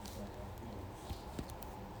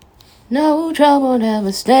No trouble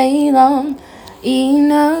never stay long.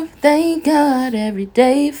 Enough, thank God every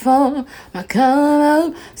day for my come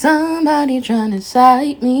up. Somebody trying to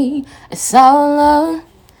cite me. It's all love.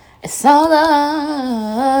 It's all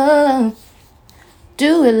love.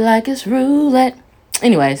 Do it like it's roulette.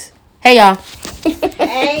 Anyways, hey y'all.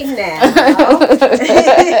 Hey now.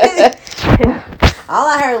 All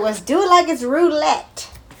I heard was do it like it's roulette.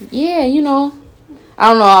 Yeah, you know. I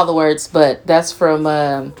don't know all the words, but that's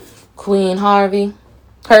from Queen Herbie.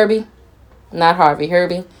 Not Harvey,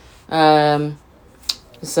 Herbie.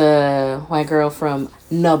 It's a white girl from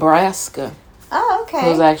Nebraska. Oh, okay. It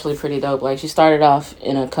was actually pretty dope. Like, she started off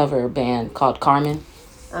in a cover band called Carmen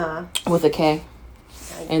with a K.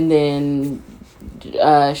 And then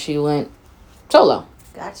she went solo.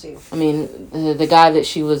 Got you. I mean, the guy that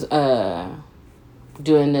she was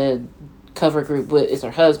doing the cover group with is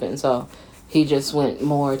her husband, so he just went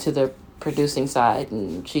more to the producing side,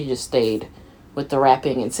 and she just stayed with the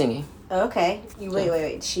rapping and singing. Okay.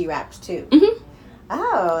 Wait. She raps too. Mm-hmm.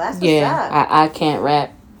 Oh, that's what's up. I can't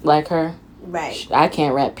rap like her. Right. I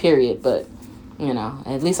can't rap, period, but, you know,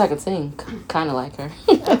 at least I can sing kind of like her.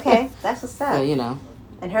 Okay, that's what's up. But, you know.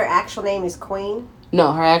 And her actual name is Queen?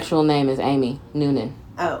 No, her actual name is Amy Noonan.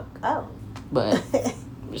 Oh. But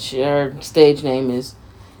her stage name is,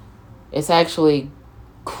 it's actually,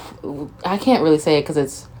 I can't really say it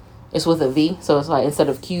because it's with a V, so it's like instead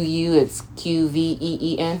of Q-U, it's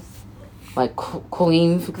Q-V-E-E-N. Like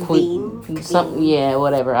Queen, something, yeah,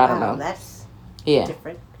 whatever, I don't know. That's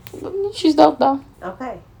different. She's dope though.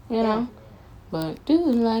 Okay. You know? But do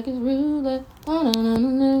it like it's roulette.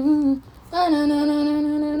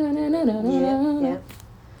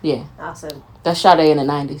 Yeah. Awesome. That's Sade in the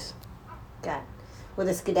 90s. Got it. With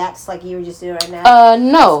the skadats like you were just doing right now?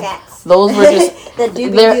 No. Scats. Those were just,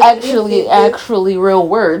 they're actually real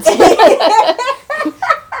words.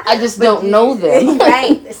 I just don't know them.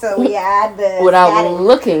 Right. So we add the without scatting.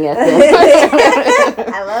 looking at them.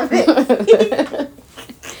 I love it.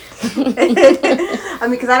 I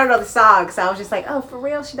mean, because I don't know the song, so I was just like, oh, for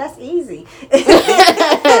real? That's easy.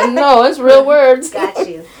 No, it's real words. Got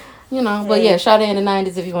you. You know, but yeah, Sade in the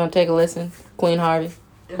 90s if you want to take a listen. Queen Herbie.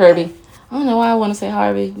 I don't know why I want to say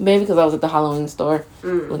Harvey. Maybe because I was at the Halloween store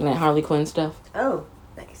looking at Harley Quinn stuff. Oh,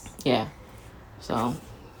 nice. Yeah. So,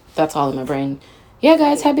 that's all in my brain. Yeah,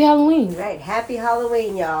 guys, happy Halloween. Right. Happy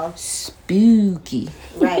Halloween, y'all. Spooky.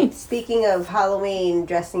 Right. Speaking of Halloween,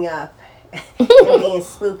 dressing up and being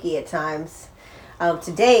spooky at times,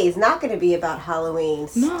 today is not going to be about Halloween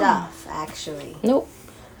stuff, actually. Nope.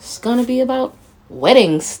 It's going to be about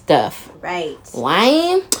wedding stuff. Right.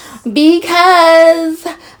 Why? Because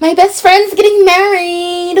my best friend's getting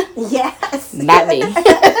married. Yes. Not me.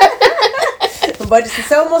 But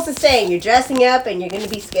it's almost the same. You're dressing up and you're going to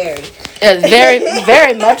be scary. Very,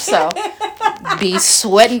 very much so. Be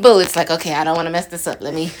sweating bullets. Like, okay, I don't want to mess this up.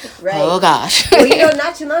 Let me. Right. Oh, gosh. Well,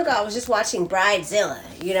 not too long ago, I was just watching Bridezilla.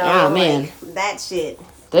 Oh, man. Like, that shit.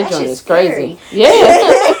 That joint is crazy.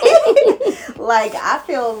 Yeah. Like, I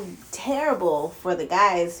feel terrible for the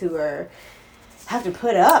guys who have to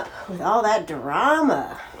put up with all that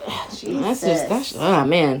drama. Jesus. Oh,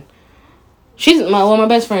 man. She's my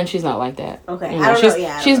best friend. She's not like that. Okay, I don't know.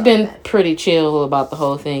 Yeah, she's been pretty chill about the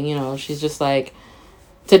whole thing. She's just like,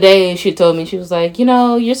 today she told me, she was like,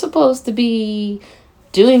 you're supposed to be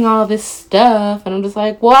doing all this stuff, and I'm just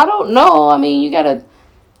like, well, I don't know. I mean, you gotta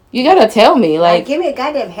tell me, like, give me a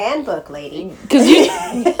goddamn handbook, lady. Cause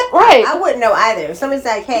right. I wouldn't know either. If somebody's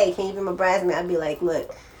like, hey, can you be my bridesmaid? I'd be like,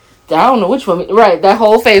 look. I don't know which one. Right, that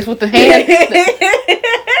whole face with the hand.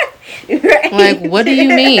 Right. Like, what do you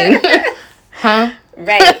mean? Huh?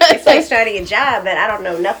 Right. It's like starting a job that I don't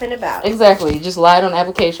know nothing about. Exactly. You just lied on the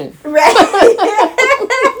application. Right.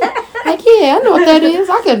 Like, yeah, I know what that is.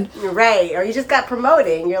 I could. Right. Or you just got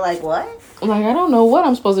promoted and you're like, what? I'm like, I don't know what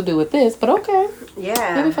I'm supposed to do with this, but okay.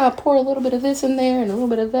 Yeah. Maybe if I pour a little bit of this in there and a little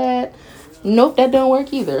bit of that. Nope, that don't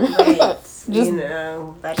work either. Right. That's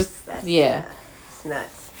yeah. It's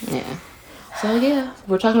nuts. Yeah. So, yeah,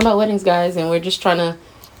 we're talking about weddings, guys, and we're just trying to,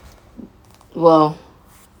 well,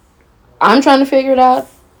 I'm trying to figure it out.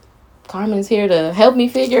 Carmen's here to help me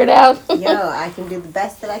figure it out. Yo, I can do the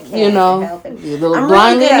best that I can. You're the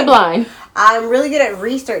blind leading the blind. I'm really good at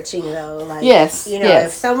researching, though. Like, yes.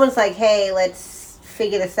 If someone's like, hey, let's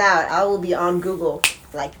figure this out, I will be on Google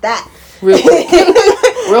like that. Real quick.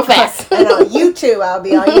 Real fast. And on YouTube, I'll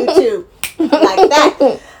be on YouTube like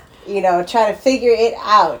that. Try to figure it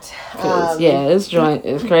out. This joint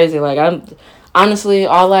is crazy. Like, I'm honestly,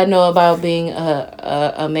 all I know about being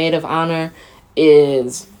a maid of honor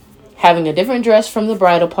is having a different dress from the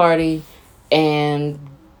bridal party, and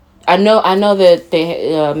I know that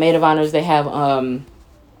they maid of honors, they have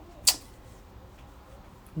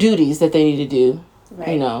duties that they need to do.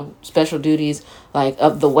 Right. You know, special duties like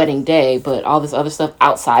of the wedding day, but all this other stuff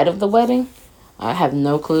outside of the wedding, I have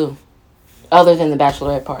no clue. Other than the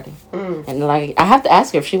bachelorette party. And like I have to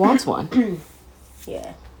ask her if she wants one.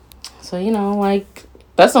 Yeah. So, you know, like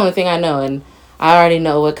that's the only thing I know, and I already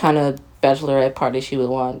know what kind of bachelorette party she would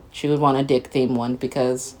want. She would want a dick themed one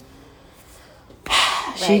because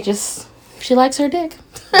Right. she likes her dick.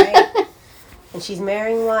 Right. And she's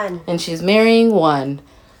marrying one. And she's marrying one,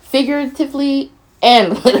 figuratively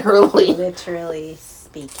and literally. Literally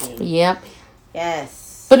speaking. Yep.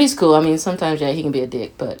 Yes. But he's cool. I mean, sometimes yeah, he can be a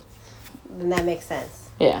dick, but Then that makes sense.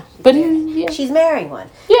 yeah. But yeah. She's marrying one.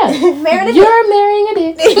 Yeah. Marrying a You're marrying a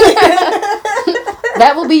dick.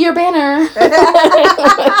 That will be your banner.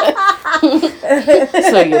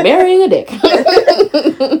 So you're marrying a dick.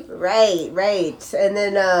 Right. And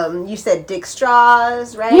then you said dick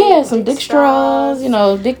straws, right? Yeah, some dick straws, you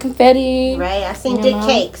know, dick confetti. Right. I've seen you dick know.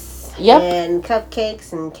 cakes. Yep. And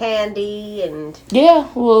cupcakes and candy and Yeah,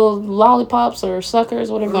 well, lollipops or suckers,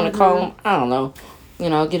 whatever you want to call them. I don't know. You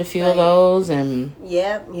know, get a few of those, and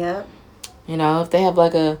yep. you know, if they have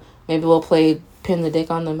like maybe we'll play pin the dick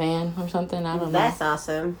on the man or something. I don't know. That's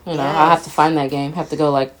awesome. You know, I'll have to find that game. Have to go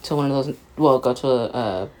like to one of those. Well, go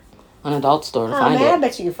to an adult store to find I it.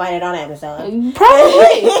 bet you can find it on Amazon.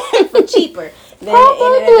 Probably For cheaper than in an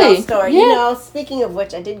Probably. adult store. Yeah. You know, speaking of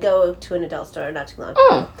which, I did go to an adult store not too long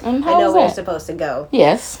ago. And I how know was where you're that? supposed to go.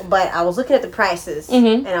 Yes. But I was looking at the prices,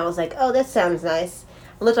 Mhm. and I was like, oh, this sounds nice.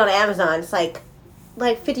 I looked on Amazon. It's like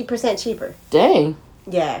 50% cheaper. Dang.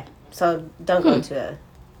 Yeah. So don't go to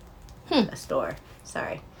a store.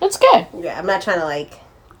 Sorry. That's good. Yeah, I'm not trying to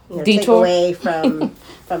take Detour? away from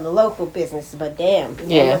the local business, but damn.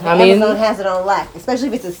 Yeah, Amazon, I mean- Amazon has it on lock, especially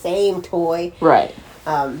if it's the same toy. Right.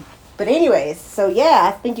 But anyways, so yeah,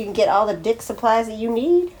 I think you can get all the dick supplies that you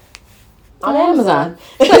need on On Amazon.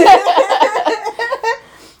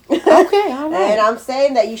 Okay, all right. And I'm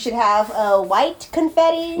saying that you should have white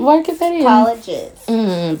confetti White confetti. colleges.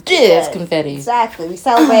 Jizz Yes, confetti. Exactly. We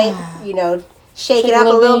celebrate, shake it up a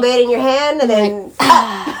little bit in your hand and then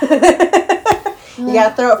you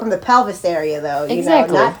gotta throw it from the pelvis area though.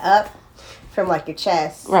 Exactly. Not up from your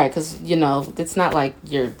chest. Right, because, it's not like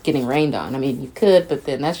you're getting rained on. I mean, you could, but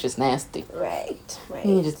then that's just nasty. Right.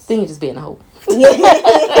 Then you just be in a hole.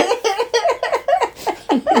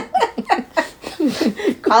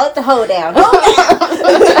 Call it the hoedown.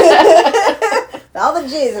 All the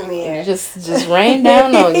jizz in the air. Just rain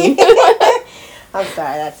down on you. I'm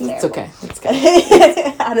sorry, that's terrible. It's okay. It's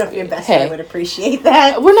okay. I don't know if your best Hey. friend would appreciate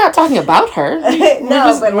that. We're not talking about her.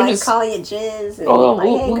 We're just calling it jizz. And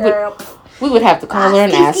hey, girl. We would have to call her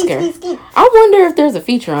and ask her. I wonder if there's a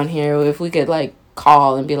feature on here if we could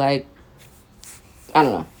call and be like, I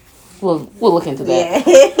don't know. We'll look into that.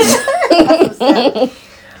 Yeah.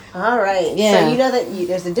 All right. Yeah. So you know that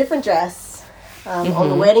there's a different dress on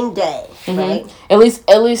the wedding day, right? At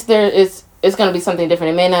least there is. It's gonna be something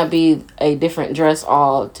different. It may not be a different dress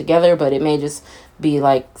altogether, but it may just be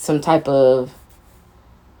some type of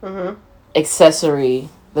accessory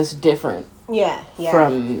that's different Yeah.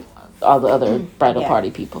 from all the other bridal party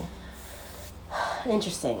people.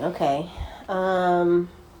 Interesting. Okay. Then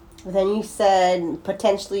you said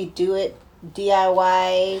potentially do it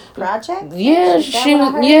DIY project. Yeah, Is that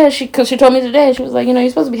what I heard? because she told me today, she was like, you're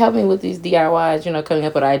supposed to be helping me with these DIYs, coming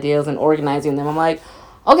up with ideas and organizing them. I'm like,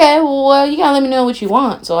 okay, well, you gotta let me know what you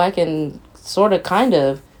want so I can sort of kind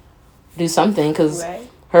of do something, because Right.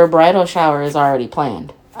 her bridal shower is already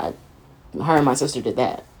planned. Her and my sister did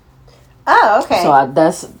that. Oh, okay. So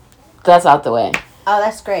that's out the way. Oh,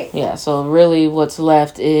 that's great. Yeah, so really what's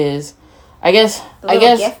left is, I guess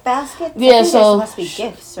Gift basket. Yeah, so must be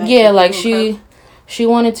gifts. Right? yeah, For she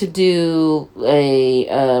wanted to do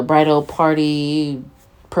a bridal party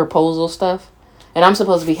proposal stuff, and I'm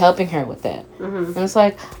supposed to be helping her with that. And it's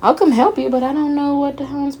like, I'll come help you, but I don't know what the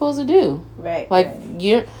hell I'm supposed to do. Right.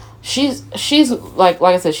 She's like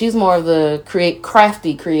I said, she's more of the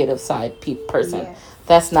crafty creative side person. Yeah.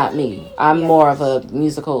 That's not me. I'm more of a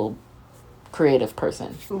musical creative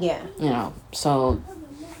person. Yeah. So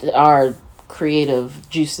our creative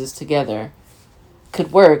juices together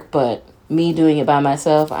could work, but me doing it by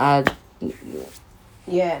myself,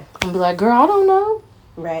 Yeah. I'll be like, girl, I don't know.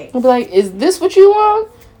 Right. I'll be like, is this what you want?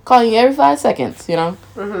 Calling you every 5 seconds,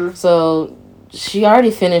 So she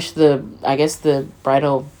already finished the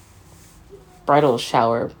bridal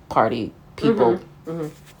shower party people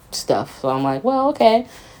stuff. So I'm like, well, okay.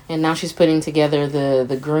 And now she's putting together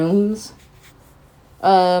the groom's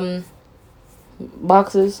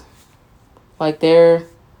boxes, their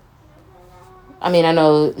I mean, I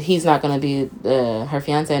know he's not gonna be her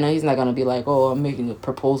fiance. I know he's not gonna be like, oh, I'm making a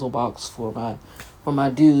proposal box for my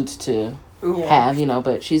dudes to have, you know.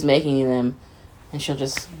 But she's making them, and she'll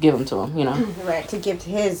just give them to him, you know. Right, to give to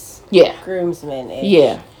his Yeah. groomsmen.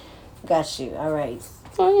 Yeah. Got you. All right.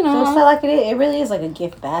 Well, you know. So it's not like it really is like a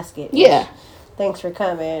gift basket. Yeah. Thanks for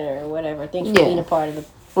coming or whatever. Thanks for being a part of the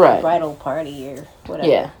bridal party or whatever.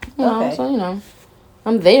 Yeah. Okay. So, you know,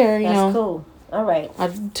 I'm there, you know. That's cool. All right. I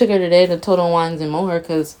took her today to Total Wines and More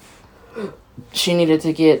because she needed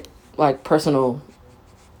to get, like, personal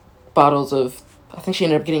bottles of, I think she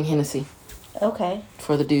ended up getting Hennessy. Okay.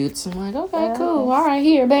 For the dudes. I'm like, okay, cool. All right,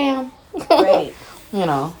 here, bam. Great. You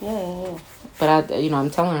know. Yeah. But, I'm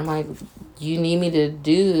telling her, I'm like, you need me to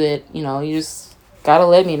do that, you know, you just got to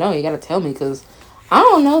let me know. You got to tell me because I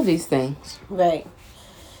don't know these things. Right.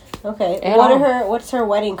 Okay. What's her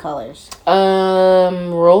wedding colors?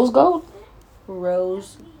 Rose gold.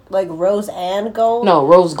 Rose, like rose and gold? No,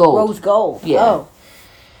 rose gold. Rose gold. Yeah. Oh.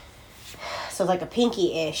 So like a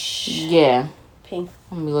pinky-ish. Yeah. Pink.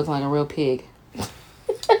 I'm gonna be looking like a real pig.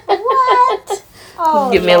 What? Oh,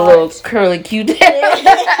 give me a little curly Q-tip.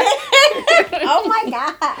 Oh my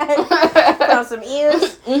God. Put on some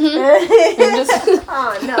ears.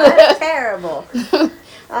 Oh no, that's terrible.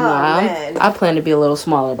 Oh man. I plan to be a little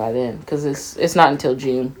smaller by then because it's not until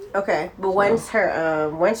June. Okay, but when's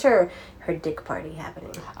her dick party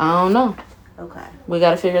happening? I don't know. Okay. We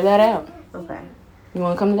got to figure that out. Okay. You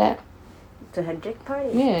want to come to that? To her dick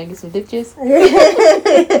party? Yeah, get some dick jizz.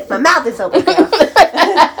 My mouth is open.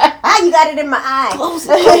 Ah, you got it in my eye. Close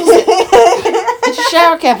it. Get your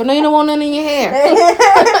shower cap. I know you don't want none in your hair.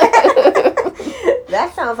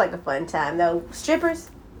 That sounds like a fun time, though. Strippers?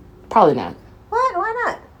 Probably not. What? Why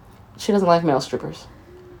not? She doesn't like male strippers.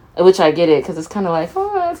 Which I get it, because it's kind of like,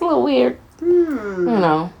 oh, it's a little weird. You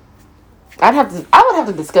know. I would have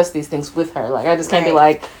to discuss these things with her. Like, I just can't be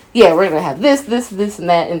like, yeah, we're going to have this, and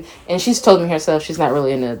that. And she's told me herself she's not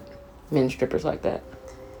really into men strippers like that.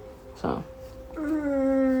 So.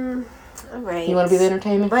 All right. You want to be the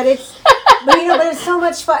entertainment? But it's so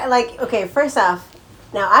much fun. Like, okay, first off,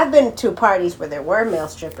 now I've been to parties where there were male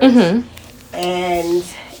strippers. Mm-hmm. And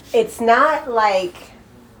it's not like,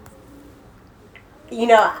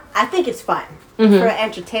 I think it's fun. Mm-hmm. For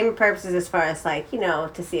entertainment purposes, as far as like,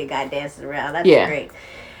 to see a guy dancing around. That's great.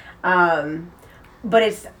 But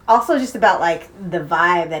it's also just about like the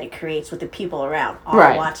vibe that it creates with the people around all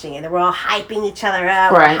watching it. And we're all hyping each other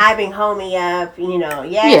up. Right. We're hyping homie up.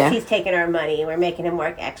 He's taking our money. We're making him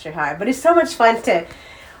work extra hard. But it's so much fun to,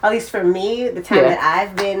 at least for me, the time that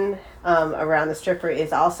I've been around the stripper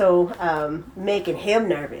is also making him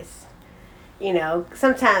nervous.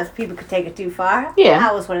 Sometimes people could take it too far. Yeah.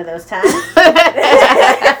 I was one of those times.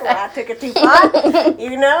 I took it too far,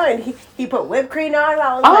 and he put whipped cream on.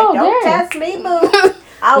 I was like, don't test me, boo.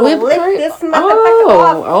 I will lick this motherfucker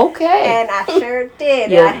off. Oh, okay. And I sure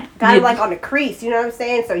did. Yeah. I got him like on the crease, you know what I'm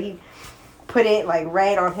saying? So he put it like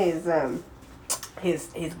right on his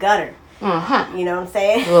gutter. Uh-huh. You know what I'm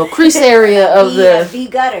saying? A little crease area of the V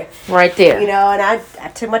gutter. Right there. And I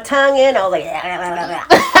took my tongue in. I was like,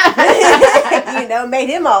 made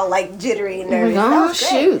him all like jittery and nervous. Oh,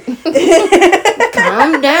 shoot.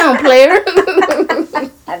 Calm down, player.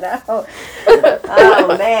 I know.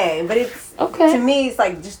 Oh, man. But it's, to me, it's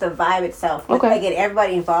like just the vibe itself. Okay. Again,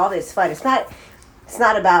 everybody involved is fun. It's not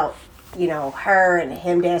about, her and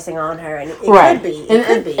him dancing on her. And it could be. It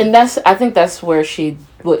could be. And I think that's where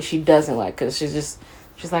what she doesn't like, because she's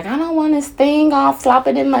like, I don't want this thing all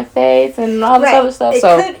flopping in my face and all this other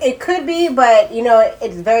stuff. It could be, but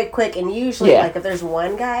it's very quick, and usually, like if there's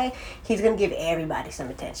one guy, he's gonna give everybody some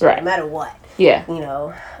attention, no matter what. Yeah.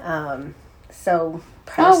 So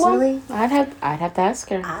personally, I'd have to ask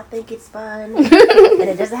her. I think it's fun, and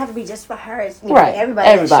it doesn't have to be just for her. It's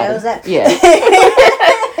everybody that shows up. Yeah.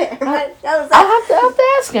 I'll have to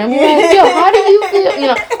ask her. I'm like, yo, how do you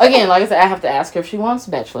feel? Again, like I said, I have to ask her if she wants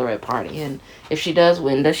a bachelorette party, and if she does,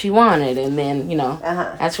 when does she want it? And then,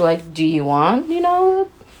 ask her, like, do you want,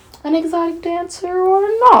 an exotic dancer or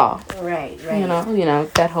not? Right.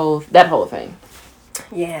 That whole thing.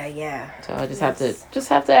 Yeah. So I just have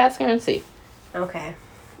to ask her and see. Okay.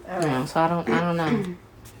 All right. So I don't know.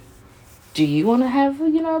 Do you want to have, a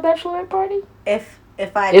bachelorette party? If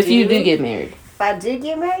you do get married. If I do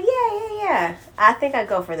get married, yeah. I think I'd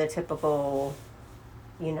go for the typical,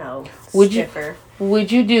 stripper.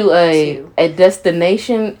 Would you do a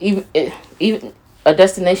destination, even a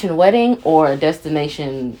destination wedding or a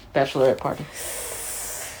destination bachelorette party?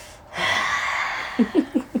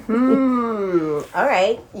 All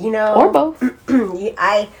right. Or both.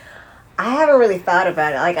 I haven't really thought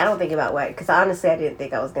about it. Like, I don't think about what, because honestly, I didn't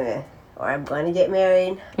think I was gonna, or I'm going to get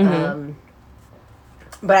married.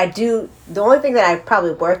 But the only thing that I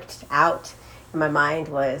probably worked out in my mind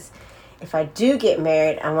was, if I do get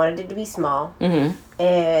married, I wanted it to be small.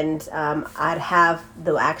 And I'd have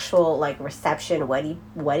the actual, like, reception,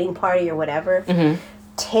 wedding party or whatever,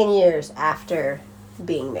 10 years after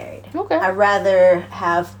being married. Okay. I'd rather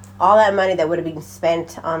have all that money that would have been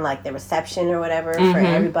spent on, like, the reception or whatever for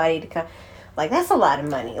everybody to come. Like, that's a lot of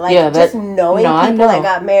money. Like, just knowing people that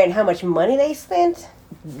got married and how much money they spent.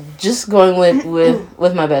 Just going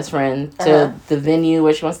with my best friend to the venue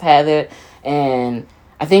where she wants to have it, and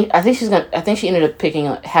I think she ended up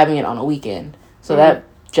having it on a weekekend, so that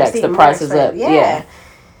jacks the prices up. Yeah.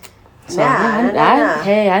 So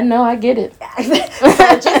I know, I get it. So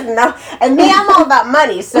just know, and me, I'm all about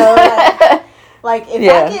money. So like if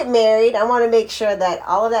I get married, I want to make sure that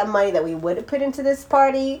all of that money that we would have put into this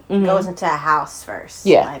party goes into a house first.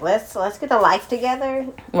 Yeah, like let's get the life together.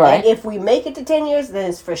 Right. And if we make it to 10 years, then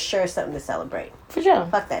it's for sure something to celebrate. For sure.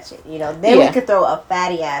 Fuck that shit. Then we could throw a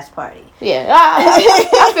fatty ass party. Yeah,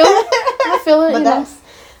 I feel it. But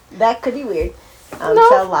that could be weird. To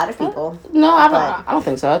a lot of people. No, I don't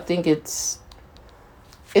think so. I think it's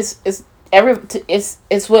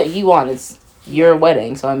what you want. It's your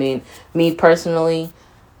wedding. So I mean, me personally,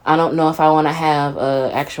 I don't know if I want to have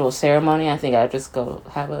a actual ceremony. I think I'd just go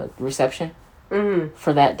have a reception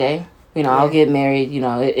for that day. I'll get married.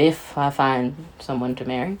 If I find someone to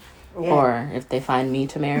marry, or if they find me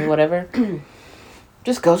to marry, whatever.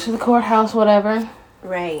 Just go to the courthouse, whatever.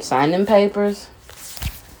 Right. Sign them papers.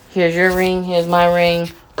 Here's your ring, here's my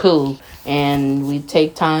ring, cool. And we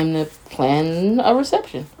take time to plan a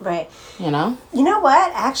reception. Right. You know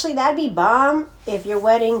what? Actually, that'd be bomb if your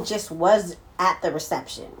wedding just was at the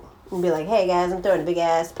reception. You'd be like, hey, guys, I'm throwing a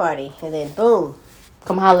big-ass party. And then, boom.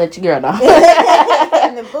 Come holler at your girl, dog.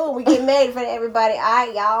 And then, boom, we get married for everybody. All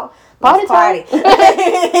right, y'all. Party time. Party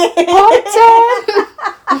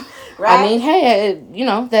time. Right? I mean,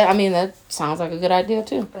 hey, that sounds like a good idea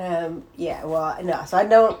too. Yeah. Well, no. So I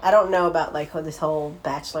don't know about like this whole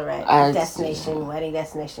bachelorette wedding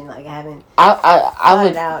destination. Like I haven't. I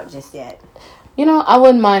would out just yet. I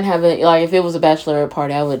wouldn't mind having if it was a bachelorette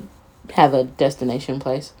party, I would have a destination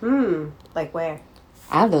place. Like where?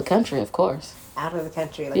 Out of the country, of course. Out of the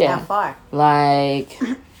country, how far? Like,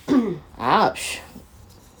 ouch.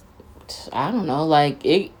 I don't know,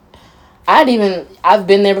 it. I've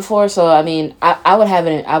been there before, so I mean, I would have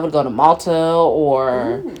it. I would go to Malta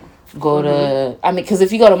or go to. I mean, because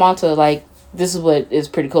if you go to Malta, this is what is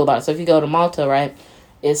pretty cool about it. So if you go to Malta, right,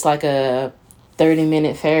 it's like a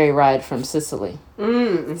 30-minute ferry ride from Sicily.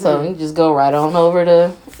 So you just go right on over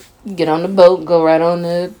to, get on the boat, go right on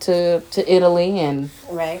to Italy and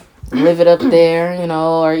live it up there,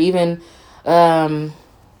 or even.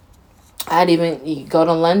 I'd even go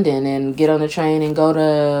to London and get on the train and go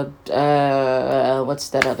to, what's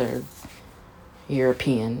that other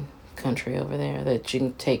European country over there that you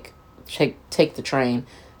can take the train.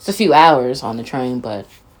 It's a few hours on the train, but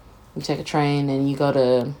you take a train and you go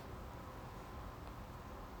to,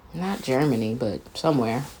 not Germany, but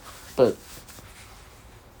somewhere, but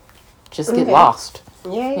just get lost.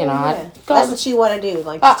 Yeah. That's what you want to do,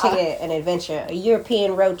 just take an adventure, a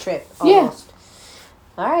European road trip almost. Yeah.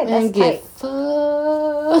 All right, that's and get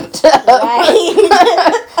fucked up. Right.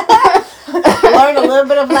 Learn a little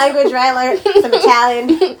bit of language, right? Learn some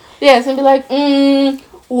Italian. Yes, and be like,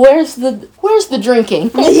 where's the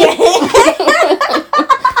drinking?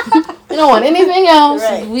 We don't want anything else.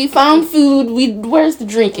 Right. We found food. Where's the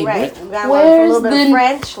drinking? Right. We got a little bit of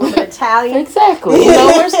French, a little bit of Italian. Exactly.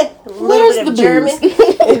 Where's the German?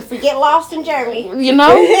 If we get lost in Germany.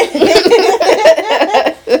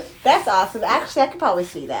 That's awesome. Actually, I could probably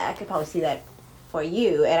see that. I could probably see that for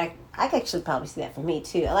you, and I could actually probably see that for me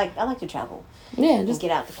too. I like to travel. Yeah, just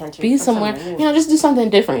get out the country. Be somewhere. Just do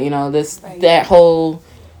something different. That whole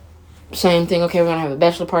same thing. Okay, we're gonna have a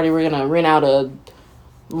bachelor party. We're gonna rent out a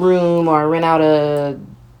room or rent out a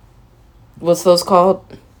what's those called?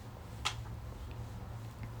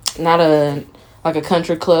 Not a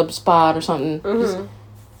country club spot or something.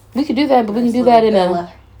 We could do that, but we can do that in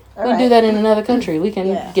do that in another country. We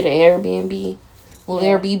can get an Airbnb,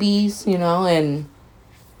 Airbnbs,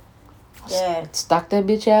 and stock that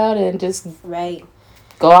bitch out and just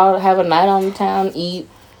go out, have a night on the town, eat,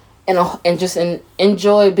 and just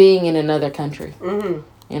enjoy being in another country. And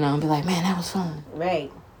be like, man, that was fun.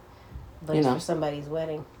 Right. But it's for somebody's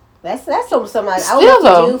wedding. That's somebody I would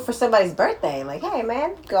like to do for somebody's birthday. Like, hey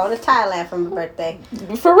man, going to Thailand for my birthday.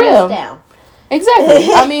 For real. Down.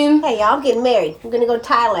 Exactly. I mean, hey y'all, I'm getting married. I'm gonna go to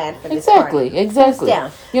Thailand for this party. Exactly. Down.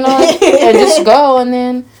 And just go and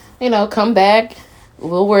then come back,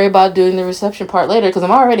 we'll worry about doing the reception part later because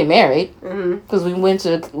I'm already married. Because we went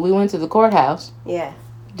to the courthouse. Yeah.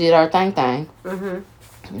 Did our thing.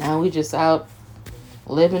 Now we just out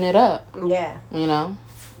living it up. Yeah. You know,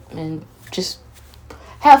 and just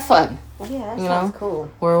have fun. Yeah, that sounds cool.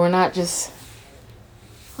 Where we're not just,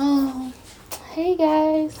 oh, hey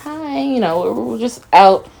guys, hi. You know, we're just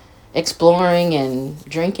out exploring and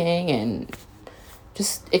drinking and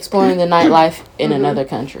just exploring the nightlife in another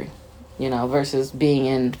country. You know, versus being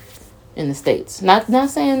in the States. Not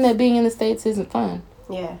saying that being in the States isn't fun.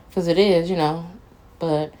 Yeah. Because it is, you know.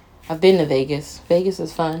 But I've been to Vegas. Vegas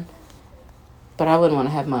is fun. But I wouldn't want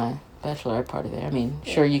to have my bachelorette party there. I mean,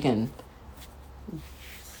 sure you can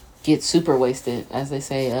get super wasted, as they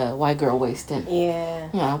say, white girl wasted. Yeah.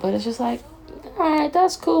 You know, but it's just like, all right,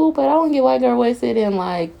 that's cool, but I want to get white girl wasted in,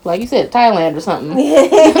 like you said, Thailand or something.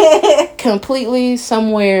 Completely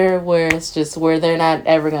somewhere where it's just where they're not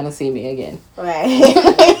ever going to see me again. Right.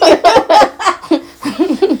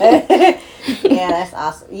 Yeah, that's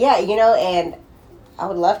awesome. Yeah, you know, and I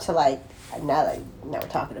would love to, like, now we're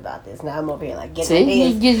talking about this, now I'm over here, like,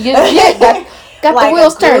 getting got like the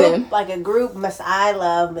wheels turning. Like a group, I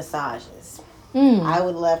love massages. I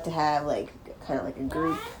would love to have, like, kind of like a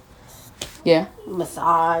group. Yeah.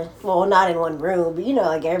 Massage. Well, not in one room, but, you know,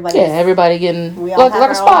 like, everybody. Yeah, everybody getting, like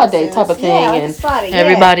a spa day type of thing. Yeah, like and spa day,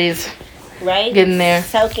 everybody's getting there.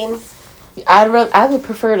 Soaking. I would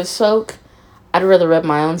prefer to soak. I'd rather rub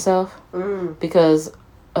my own self. Because,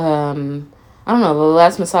 I don't know, the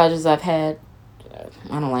last massages I've had,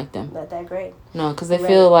 I don't like them. Not that great. No, because they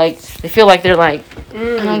feel like they're like,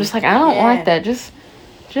 and I'm just like, I don't like that. Just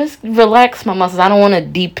relax my muscles. I don't want a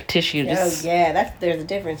deep tissue. Just, there's a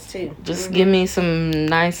difference too. Just give me some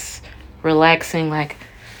nice, relaxing, like.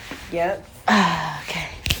 Yep. Okay.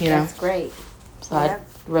 You know. That's great. So I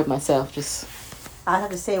rub myself. Just. I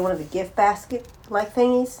have to say one of the gift basket like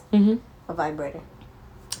thingies. A vibrator.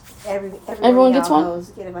 Everyone gets one.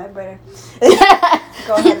 Get a vibrator.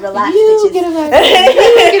 Go ahead, relax. You bitches. get a vibrator.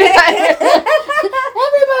 You get a vibrator.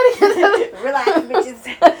 Everybody gets a relax, bitches.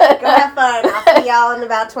 Go have fun. I'll see y'all in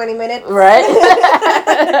about 20 minutes. Right.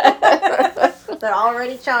 They're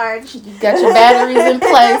already charged. You got your batteries in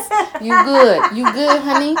place. You good. You good,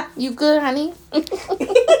 honey. You good, honey.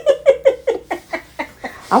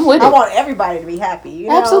 I'm with it. I want everybody to be happy. You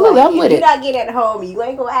know? Absolutely, I'm with it. If you're not getting at home, you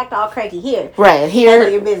ain't gonna act all cranky here. Right, here. Handle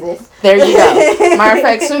your business. There you go. Matter of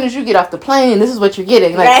fact, as soon as you get off the plane, this is what you're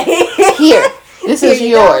getting. Like, here. This is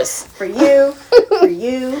yours. For you. For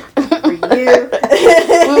you. For you.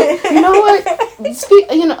 Well, you know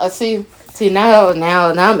what? See, now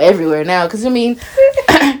I'm everywhere now. Because, I mean,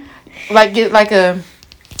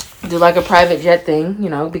 do a private jet thing, you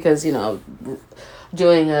know, because, you know,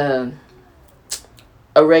 doing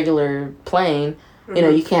a regular plane, you know,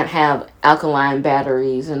 you can't have alkaline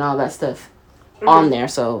batteries and all that stuff on there,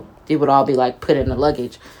 so it would all be like put in the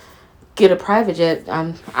luggage. Get a private jet.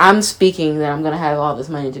 I'm speaking that I'm gonna have all this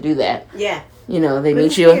money to do that. Yeah. You know, they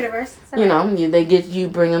meet you. You know, they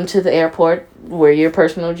bring them to the airport where your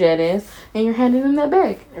personal jet is, and you're handing them that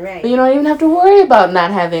bag. Right. But you don't even have to worry about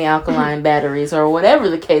not having alkaline batteries or whatever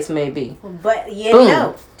the case may be. But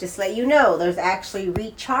no, just let you know, there's actually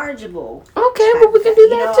rechargeable. Okay, well we can do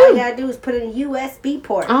that too. All you gotta do is put in a USB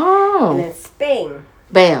port. Oh. And then sping.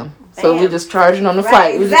 Bam. So we're just charging on the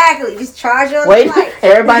flight. Exactly. Just charge on the flight.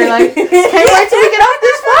 Everybody like, can't wait till we get off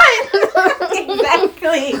this flight.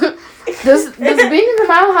 Exactly. Does being in the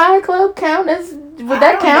Mile High Club count as? Would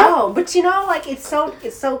that count? No, but you know, like it's so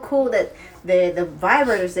cool that the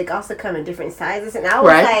vibrators, they also come in different sizes, and I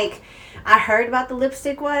was like, I heard about the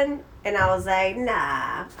lipstick one, and I was like,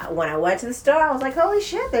 nah. When I went to the store, I was like, holy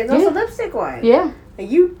shit, there goes the lipstick one. Yeah. And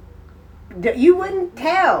you wouldn't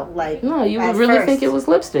tell, like, no, you would really think it was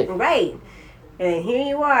lipstick, right? And then here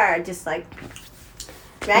you are, just like,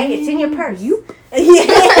 right? It's in your purse.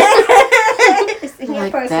 It's in your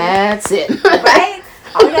purse. That's it, right?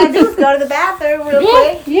 All you gotta do is go to the bathroom real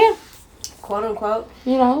quick. Yeah. Quote unquote.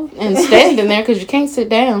 You know, and stand in there because you can't sit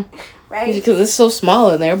down, right? Because it's so small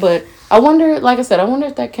in there. But I wonder, like I said,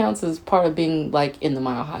 if that counts as part of being like in the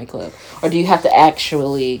Mile High Club, or do you have to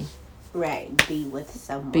actually? Right, be with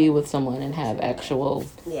someone and have actual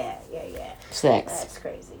sex. That's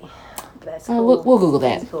crazy. That's cool. We'll Google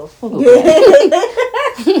that. That's cool. We'll Google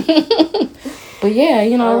that. But yeah,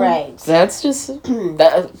 you know, that's just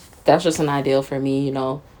that's just an ideal for me, you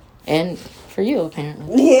know, and for you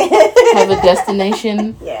apparently. Have a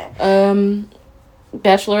destination,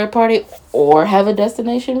 bachelorette party, or have a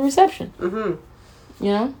destination reception. You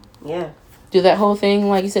know. Yeah. Do that whole thing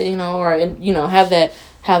like you said, you know, or you know, have that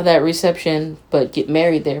reception, but get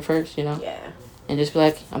married there first, you know. Yeah. And just be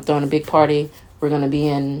like, I'm throwing a big party we're going to be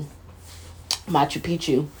in Machu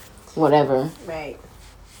Picchu, whatever. Right.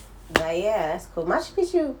 But yeah, that's cool. Machu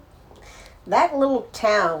Picchu, that little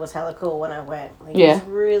town was hella cool when I went. Like, it was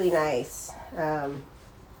really nice.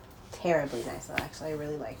 Terribly nice, actually. I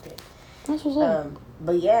really liked it. That's what's up.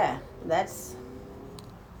 But yeah,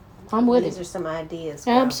 I'm with these it. These are some ideas.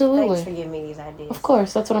 Girl. Absolutely. Thanks for giving me these ideas. Of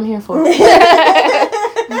course, that's what I'm here for.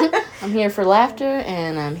 I'm here for laughter,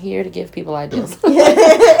 and I'm here to give people ideas.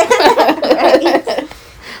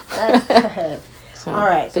 So, all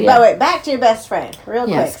right. So, by the way, back to your best friend, real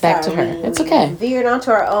quick. Yes, back to her. It's okay. We veered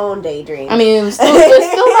onto our own daydream. I mean, it was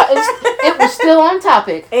still on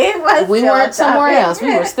topic. It was. We weren't somewhere else.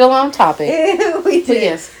 We were still on topic. We did. But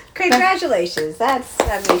yes. Congratulations. That's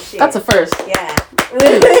shit. That's a first. Yeah.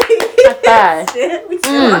 High five. We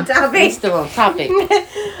still on topic. We still on topic.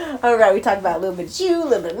 All right. We talked about a little bit of you, a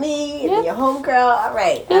little bit of me, and your homegirl. All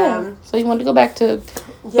right. Yeah. So you want to go back to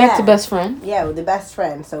best friend? Yeah, with the best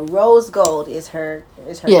friend. So rose gold is her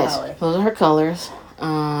color. Yes, those are her colors.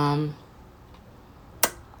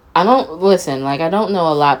 I don't listen. Like, I don't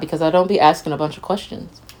know a lot because I don't be asking a bunch of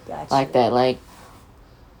questions like that. Like,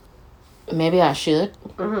 maybe I should,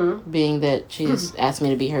 being that she's asked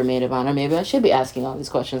me to be her maid of honor. Maybe I should be asking all these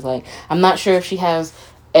questions. Like, I'm not sure if she has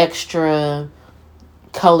extra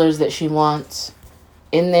colors that she wants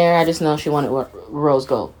in there. I just know she wanted rose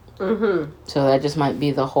gold. So that just might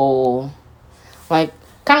be the whole, like,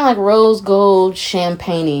 kind of like rose gold,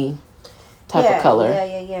 champagne-y type of color.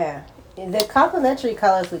 Yeah. The complementary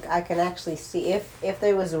colors, I can actually see if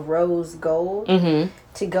there was a rose gold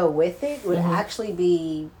to go with it, would actually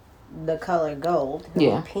be the color gold.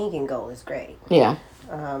 Yeah. Pink and gold is great. Yeah.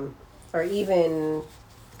 Or even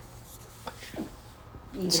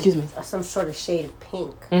excuse me, some sort of shade of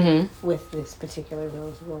pink with this particular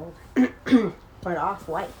rose gold. Or an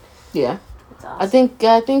off-white. Yeah. That's awesome.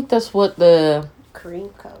 I think that's what the cream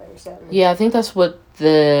color or something. Yeah, I think that's what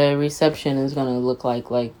the reception is gonna look like.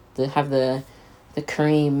 Like, to have the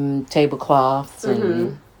cream tablecloths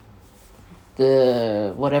and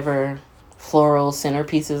the whatever floral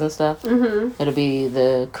centerpieces and stuff. It'll be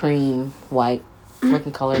the cream white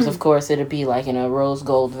looking colors. Of course, it'll be like in a rose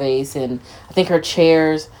gold vase, and I think her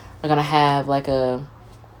chairs are gonna have like a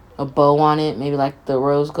bow on it, maybe like the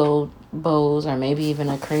rose gold bows, or maybe even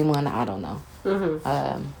a cream one. I don't know.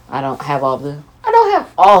 I don't have all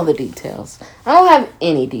the details. I don't have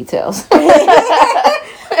any details.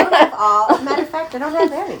 Matter of fact, I don't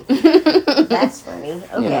have any. That's funny.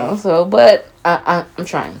 Okay. You know, so, but I'm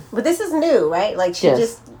trying. But this is new, right? Like, she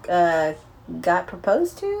just got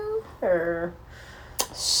proposed to, or?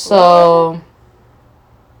 So,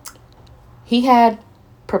 he had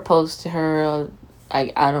proposed to her,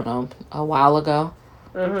 I don't know, a while ago.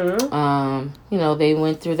 You know, they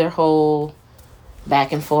went through their whole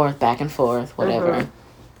back and forth, whatever.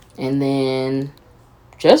 And then,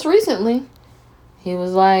 just recently, he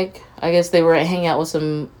was like, I guess they were hanging out with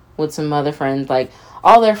some other friends. Like,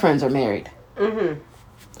 all their friends are married.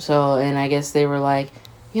 So, and I guess they were like,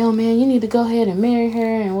 yo, man, you need to go ahead and marry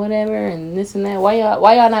her and whatever and this and that. Why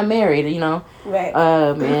y'all not married, you know? Right.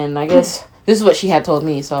 And I guess this is what she had told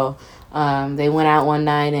me. So, they went out one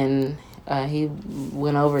night and he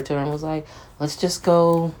went over to her and was like, let's just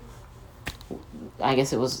go. I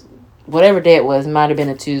guess it was whatever day it was. It might have been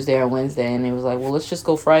a Tuesday or Wednesday. And it was like, well, let's just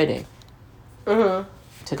go Friday.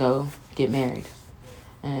 To go get married.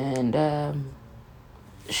 And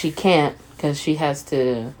she can't because she has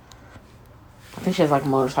to, I think she has like a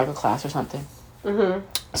motorcycle class or something.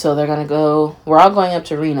 So they're going to go, we're all going up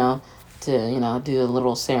to Reno to, you know, do a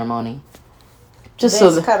little ceremony. Just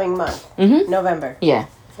coming month. November. Yeah.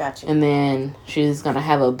 Gotcha. And then she's going to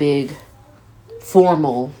have a big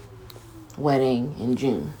formal wedding in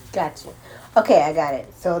June. Gotcha. Okay, I got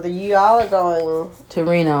it. So y'all are going to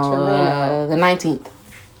Reno, the 19th.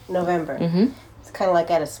 November. It's kind of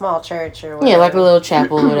like at a small church or whatever. Yeah, like a little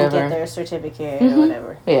chapel or whatever. Get their certificate or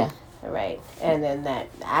whatever. Yeah. All right. And then that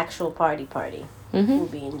actual party will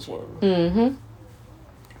be in June.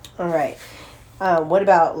 All right. What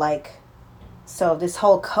about, like, so this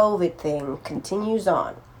whole COVID thing continues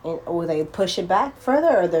on? And will they push it back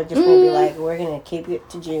further, or they're just going to be like, we're going to keep it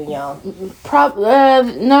to June, y'all?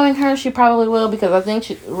 Knowing her, she probably will, because I think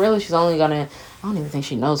she's only going to, I don't even think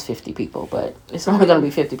she knows 50 people, but it's only going to be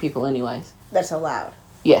 50 people anyways. That's allowed?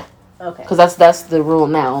 Yeah. Okay. Because that's the rule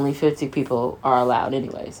now. Only 50 people are allowed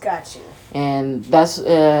anyways. Got you. And that's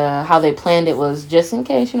how they planned it, was just in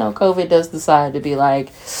case, you know, COVID does decide to be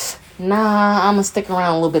like, nah, I'm going to stick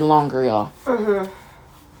around a little bit longer, y'all.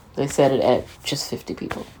 They set it at just 50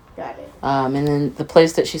 people. Got it. And then the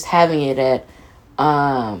place that she's having it at,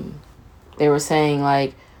 they were saying,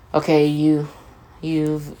 like, okay,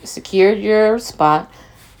 you've secured your spot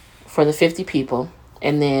for the 50 people.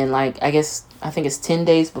 And then, like, I think it's 10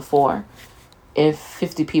 days before. If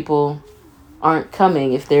 50 people aren't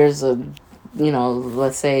coming, if there's a,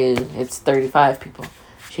 let's say it's 35 people,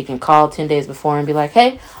 she can call 10 days before and be like,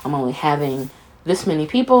 hey, I'm only having this many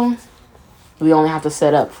people. We only have to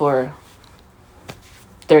set up for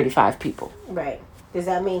 35 people. Right. Does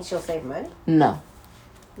that mean she'll save money? No.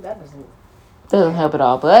 That doesn't help at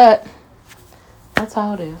all, but that's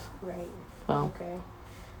how it is. Right. Well. Okay.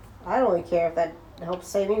 I don't really care if that helps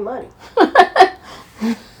save me money.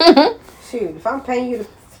 Shoot, if I'm paying you to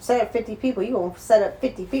set up 50 people, you gonna set up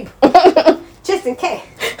 50 people. Just in case.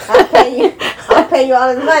 I'll pay you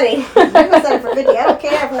all this money. You're gonna set up for 50. I don't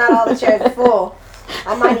care if not all the chairs are full.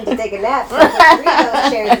 I might need to take a nap so I can three of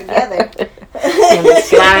those chairs together. And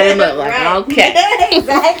slide them up like, right. Okay.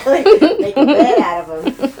 Exactly. Make a bed out of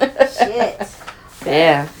them. Shit.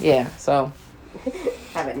 Yeah. So.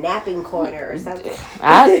 Have a napping corner or something.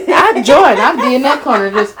 I'd join. I'd be in that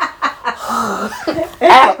corner just out.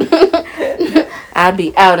 I'd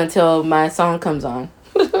be out until my song comes on.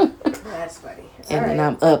 That's funny. And then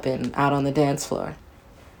I'm up and out on the dance floor.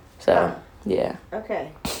 So, yeah.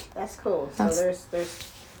 Okay. That's cool. So there's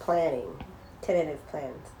planning. Tentative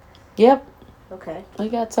plans. Yep. Okay. We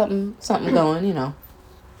got something going,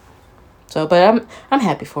 So, but I'm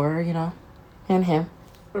happy for her, and him.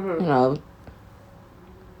 Mm-hmm.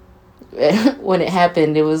 When it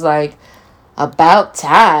happened, it was like about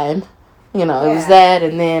time. It was that,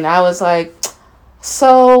 and then I was like,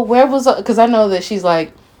 so where was, because I know that she's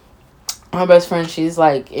like, my best friend, she's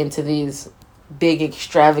like into these big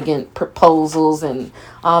extravagant proposals and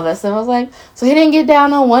all that stuff. I was like, so he didn't get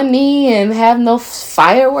down on one knee and have no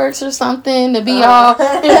fireworks or something to be all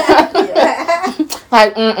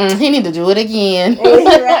like, he need to do it again.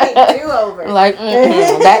 Right, do over. Like,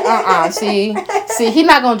 that, see, he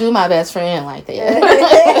not gonna do my best friend like that.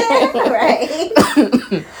 Right.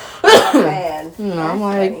 Oh, man. I'm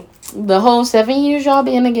like, funny. The whole 7 years y'all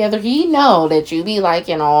been together, he know that you be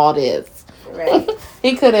liking all this. Right.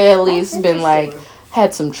 He could have at least been like,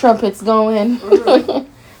 had some trumpets going. Mm-hmm.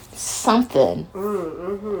 Something.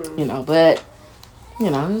 Mm-hmm. But,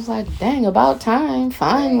 it was like, dang, about time,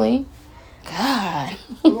 finally. Right. God.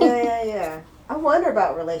 Yeah. I wonder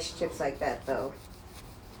about relationships like that, though.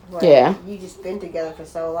 Like, yeah. You just been together for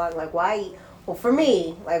so long. Like, why? Well, for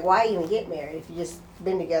me, like, why even get married if you just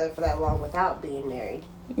been together for that long without being married?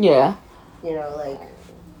 Yeah. Like,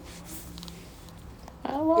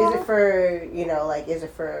 is it for, is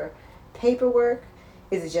it for paperwork?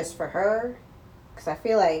 Is it just for her? Because I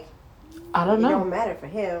feel like I don't know. It don't matter for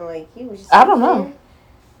him. Like, he was just. I don't know.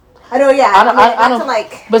 I know, yeah. I don't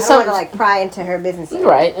want to, like, pry into her business.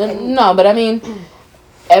 Right. No, but I mean,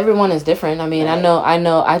 everyone is different. I mean, right.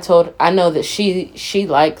 I know that she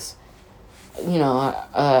likes,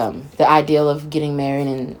 the ideal of getting married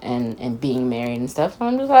and being married and stuff. So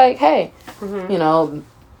I'm just like, hey,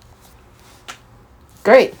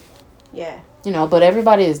 great. Yeah. But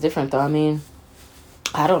everybody is different, though. I mean,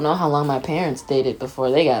 I don't know how long my parents dated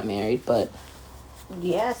before they got married, but.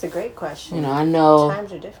 Yeah, it's a great question. I know.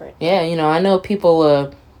 Times are different. Yeah, I know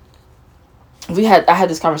people. I had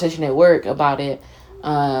this conversation at work about it.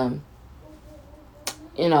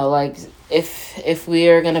 Like if we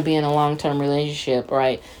are gonna be in a long-term relationship,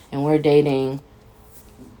 right, and we've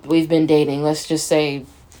been dating. Let's just say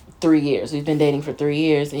 3 years. We've been dating for 3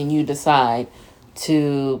 years, and you decide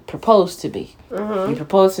to propose to me. Mm-hmm. You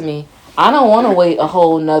propose to me. I don't want to wait a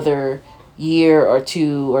whole nother year or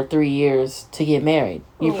 2 or 3 years to get married.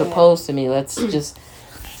 You propose to me. You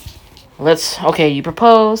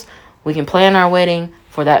propose. We can plan our wedding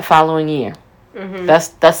for that following year. Mm-hmm. That's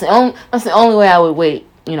the only way I would wait,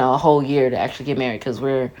 a whole year to actually get married, because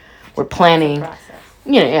we're planning.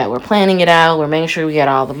 We're planning it out. We're making sure we got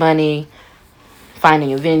all the money,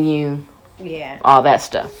 finding a venue, all that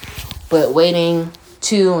stuff. But waiting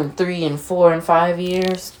 2 and 3 and 4 and 5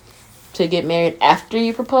 years to get married after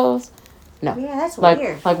you propose. No. Yeah, that's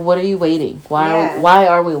weird. Like, what are you waiting? Why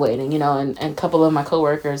are we waiting? And a couple of my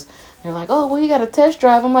coworkers, they're like, oh, well, you got a test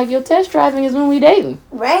drive. I'm like, your test driving is when we dating.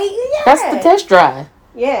 Right? Yeah. That's the test drive.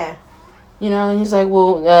 Yeah. And he's like,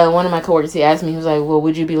 well, one of my coworkers, he asked me, he was like, well,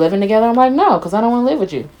 would you be living together? I'm like, no, because I don't want to live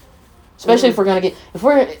with you. Especially if we're going to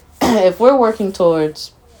if we're working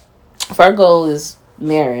towards, if our goal is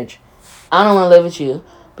marriage, I don't want to live with you,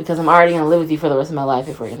 because I'm already going to live with you for the rest of my life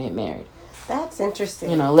if we're going to get married. That's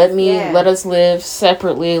interesting. Let us live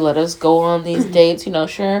separately. Let us go on these dates.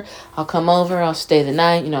 Sure, I'll come over. I'll stay the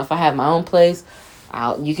night. If I have my own place,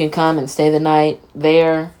 you can come and stay the night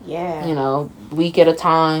there. Yeah. Week at a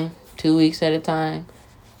time, 2 weeks at a time.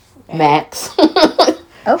 max.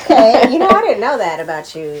 Okay, I didn't know that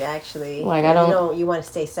about you, actually. Like, I don't... You want to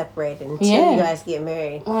stay separated until you guys get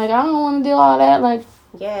married. Like, I don't want to do all that. Like,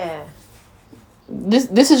 yeah.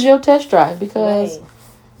 This is your test drive because,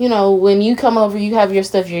 when you come over, you have your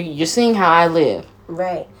stuff. You're seeing how I live.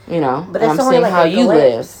 Right. But I'm seeing how you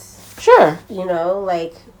live. Sure.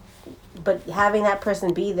 But having that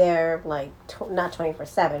person be there, like, not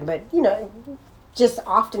 24/7, but, just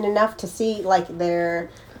often enough to see, like,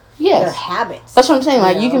 their habits. That's what I'm saying.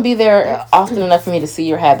 Like, you can be there often enough for me to see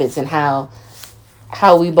your habits and how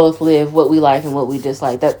we both live, what we like and what we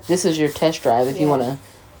dislike. This is your test drive if you want to,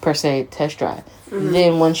 per se, test drive. Mm-hmm.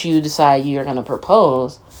 Then once you decide you're going to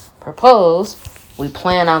propose, we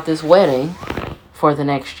plan out this wedding for the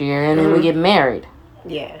next year and then we get married.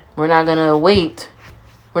 Yeah. We're not going to wait.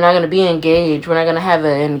 We're not going to be engaged. We're not going to have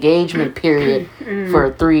an engagement period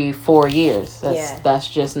for 3-4 years. That's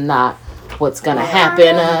just not what's going to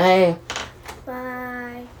happen. Hey.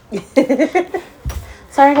 Bye.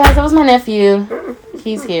 Sorry, guys. That was my nephew.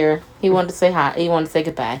 He's here. He wanted to say hi. He wanted to say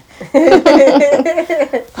goodbye.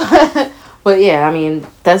 But yeah, I mean,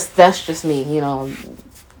 that's just me.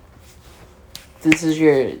 This is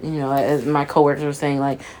your, as my coworkers were saying,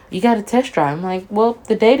 like, you got a test drive. I'm like, well,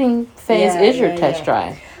 the dating phase is your test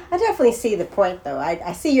drive. I definitely see the point, though.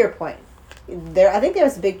 I see your point. I think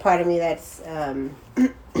there's a big part of me that's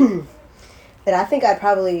that I think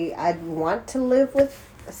I'd want to live with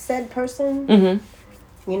a said person. Mm-hmm.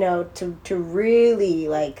 To really,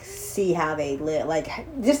 like, see how they live. Like,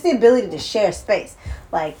 just the ability to share space.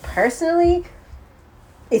 Like, personally,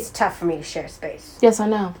 it's tough for me to share space. Yes, I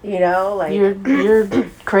know. Like... You're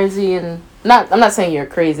crazy and... I'm not saying you're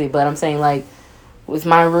crazy, but I'm saying, like, with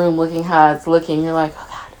my room looking how it's looking, you're like, oh,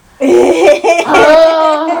 God.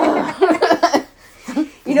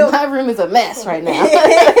 My room is a mess right now.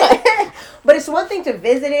 But it's one thing to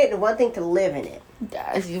visit it and one thing to live in it.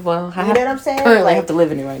 Well, you know what I'm saying? Currently, I have to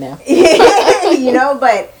live in it right now.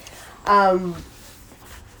 But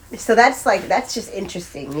so that's just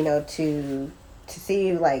interesting, to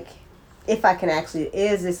see, like, if I can actually,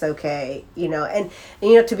 is this okay, and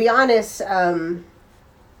to be honest, I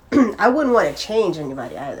wouldn't want to change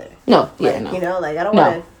anybody either. No, I don't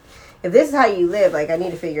want to. If this is how you live, like, I need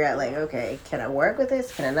to figure out, like, okay, can I work with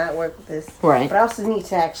this? Can I not work with this? Right. But I also need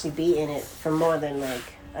to actually be in it for more than, like,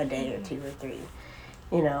 a day or 2 or 3,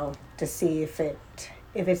 to see if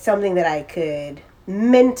it's something that I could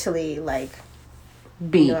mentally, like,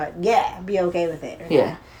 be okay with it.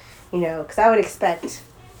 Yeah. Because I would expect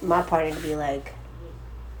my partner to be like,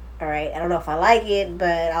 all right, I don't know if I like it,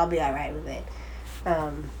 but I'll be all right with it.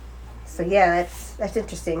 So yeah, that's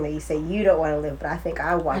interesting that you say you don't want to live, but I think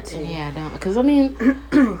I want to. Yeah, I don't, because I mean,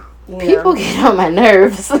 people get on my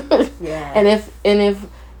nerves. Yeah. And if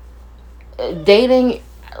dating,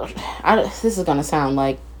 this is gonna sound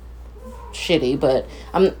like shitty, but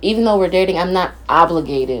even though we're dating, I'm not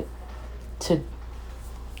obligated to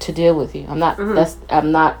deal with you. I'm not. Mm-hmm.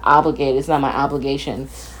 I'm not obligated. It's not my obligation.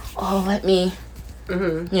 Oh, let me.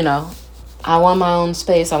 Mm-hmm. I want my own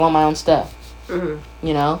space. I want my own stuff. Mm-hmm.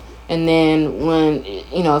 And then when,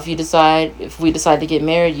 if we decide to get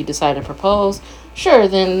married, you decide to propose, sure,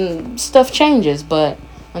 then stuff changes. But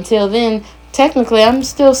until then, technically, I'm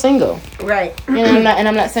still single. Right. And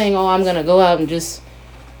I'm not saying, oh, I'm going to go out and just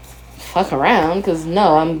fuck around. Because,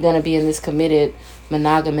 no, I'm going to be in this committed,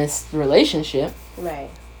 monogamous relationship. Right.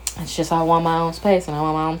 It's just I want my own space and I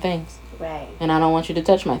want my own things. Right. And I don't want you to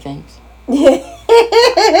touch my things.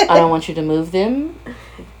 I don't want you to move them.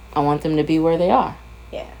 I want them to be where they are.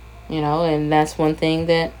 Yeah. And that's one thing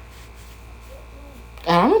that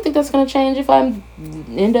I don't think that's going to change if I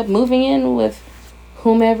end up moving in with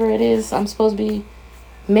whomever it is I'm supposed to be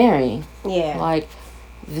marrying. Yeah. Like,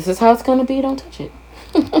 this is how it's going to be. Don't touch it.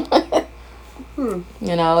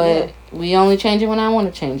 We only change it when I want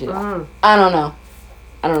to change it. I don't know.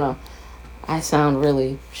 I sound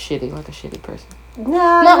really shitty, like a shitty person.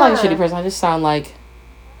 Not like a shitty person. I just sound like,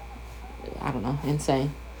 I don't know,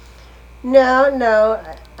 insane. No.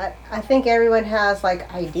 I think everyone has, like,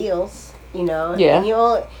 ideals,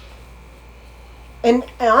 Yeah. And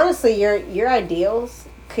honestly, your ideals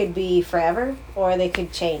could be forever, or they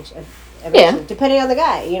could change eventually, depending on the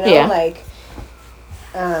guy, Yeah. Like,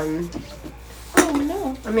 oh,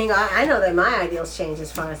 no. I mean, I know that my ideals change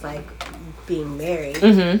as far as, like, being married.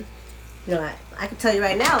 Mm-hmm. I can tell you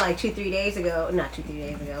right now, like 2-3 days ago,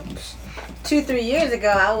 2-3 years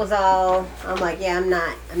ago, I'm like, yeah, I'm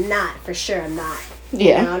not, for sure, I'm not.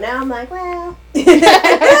 Yeah. Now I'm like, well. and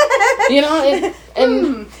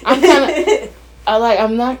I'm kind of,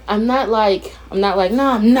 I'm not like, no,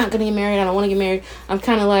 I'm not going to get married, I don't want to get married. I'm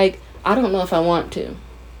kind of like, I don't know if I want to.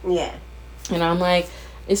 Yeah. And I'm like,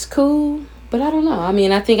 it's cool, but I don't know. I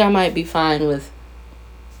mean, I think I might be fine with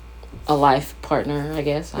a life partner, I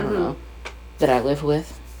guess. I don't know. That I live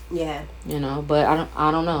with. Yeah. But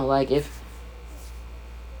I don't know. Like, if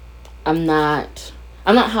I'm not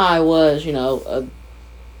how I was,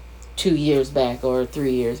 2 years back or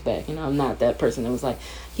 3 years back. I'm not that person that was like,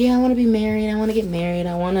 yeah, I want to be married. I want to get married.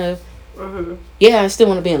 I want to. Yeah, I still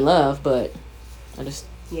want to be in love, but I just.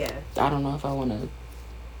 Yeah. I don't know if I want to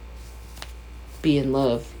be in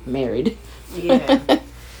love married. Yeah.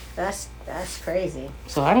 That's crazy.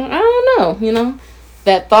 So I don't know.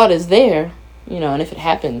 That thought is there, and if it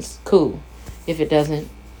happens, cool. If it doesn't,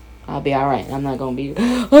 I'll be all right. I'm not gonna be,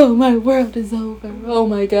 oh, my world is over. Oh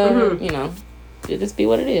my God. It'll just be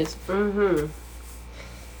what it is.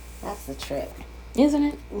 That's the trick, isn't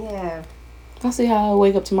it? Yeah. I'll see how I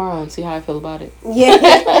wake up tomorrow and see how I feel about it.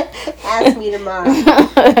 Yeah. Ask me tomorrow.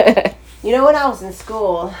 When I was in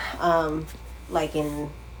school, like in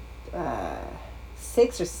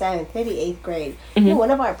 6th or 7th, maybe 8th grade,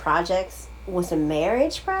 one of our projects was a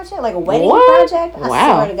marriage project, like a wedding project. I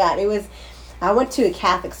swear to God, I went to a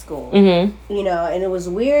Catholic school, and it was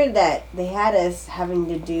weird that they had us having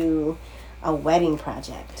to do a wedding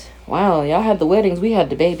project. Wow, y'all had the weddings, we had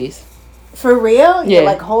the babies. For real? You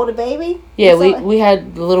like hold a baby? Yeah, we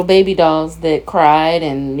had the little baby dolls that cried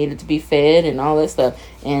and needed to be fed and all that stuff.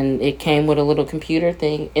 And it came with a little computer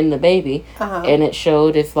thing in the baby. And it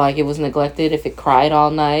showed if it was neglected, if it cried all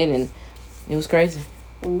night, and it was crazy.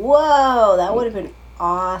 Whoa, that would have been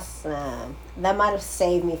awesome. That might have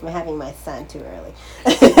saved me from having my son too early.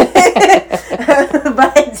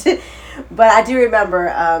 But I do remember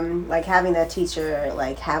having that teacher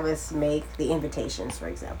have us make the invitations, for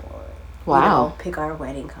example. Wow. Pick our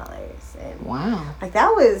wedding colors. And wow.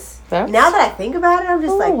 That was... Now that I think about it, I'm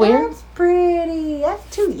just weird. That's pretty...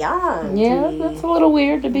 That's too young. Yeah, that's a little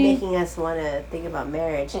weird to be... Making us want to think about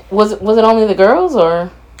marriage. Was it only the girls,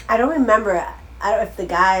 or...? I don't remember. I don't know if the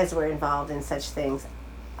guys were involved in such things.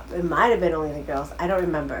 It might have been only the girls. I don't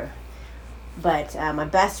remember. But my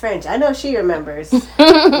best friend, I know she remembers,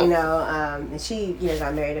 and she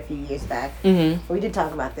got married a few years back. We did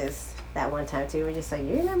talk about this that one time too. We're just like,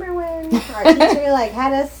 you remember when our teacher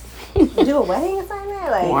had us do a wedding assignment?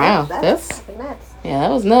 Wow, that's nuts. Yeah, that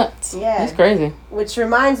was nuts. Yeah, that's crazy. Which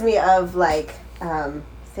reminds me of I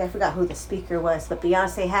forgot who the speaker was, but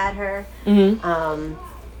Beyonce had her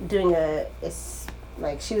doing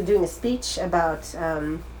she was doing a speech about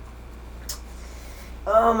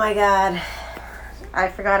oh my God, I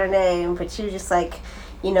forgot her name, but she was just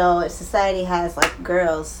society has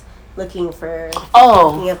girls looking up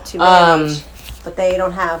to marriage, but they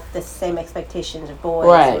don't have the same expectations of boys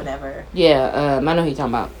or whatever. Yeah, I know who you're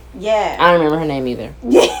talking about. Yeah. I don't remember her name either.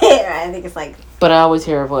 Yeah, I think it's but I always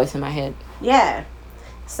hear her voice in my head. Yeah.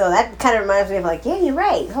 So that kind of reminds me of yeah, you're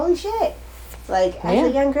right. Holy shit. As a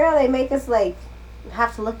young girl, they make us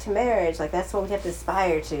have to look to marriage. That's what we have to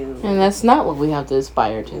aspire to. And that's not what we have to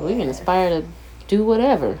aspire to. Yeah. We can aspire to do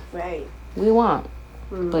whatever we want.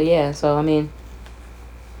 But yeah, so I mean,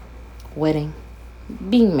 wedding,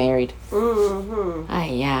 being married.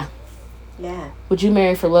 Yeah. Would you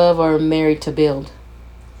marry for love or marry to build?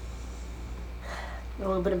 A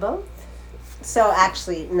little bit of both. So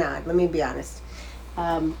actually, let me be honest.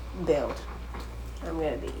 Build. I'm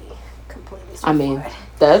gonna be completely straightforward.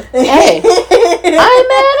 Hey, I ain't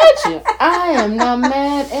mad at you. I am not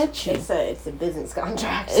mad at you. It's a business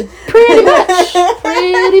contract. Pretty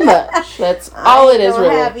much. That's all it is,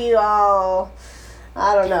 really. Have you all?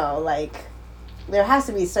 I don't know. There has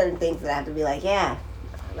to be certain things that I have to be yeah,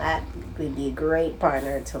 that would be a great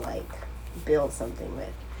partner to build something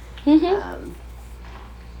with.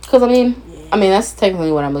 Because I mean, that's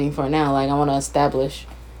technically what I'm looking for now. I want to establish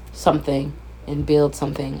something and build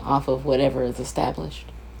something off of whatever is established.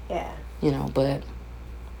 Yeah. But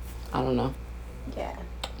I don't know. Yeah.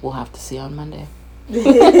 We'll have to see on Monday.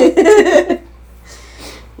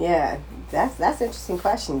 Yeah, that's an interesting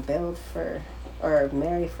question. Build for or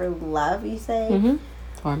marry for love, you say?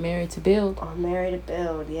 Or marry to build. Or marry to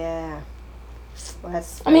build, yeah. Well,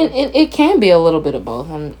 that's. I mean, it can be a little bit of both.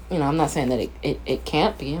 I'm not saying that it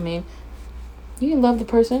can't be. I mean, you can love the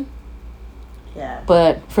person. Yeah.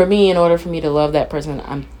 But for me, in order for me to love that person,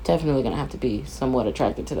 I'm definitely going to have to be somewhat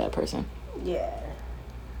attracted to that person. Yeah.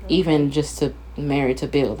 Even just to marry to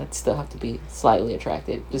build, I'd still have to be slightly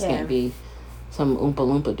attracted. Just can't be some Oompa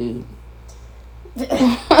Loompa dude.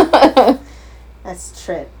 That's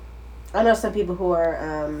true. I know some people who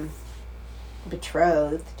are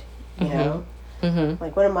betrothed, you know.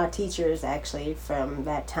 Like one of my teachers, actually, from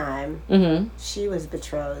that time, she was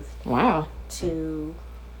betrothed. Wow. To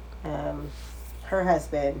her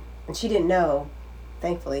husband, and she didn't know.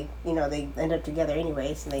 Thankfully, they ended up together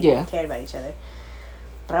anyways, and they cared about each other.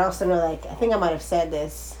 But I also know, like, I think I might have said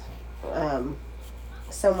this.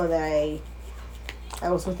 Someone that I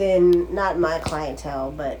was within, not my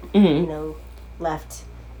clientele, but left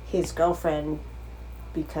his girlfriend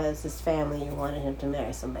because his family wanted him to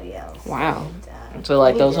marry somebody else. Wow. And, so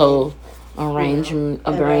like those whole arranged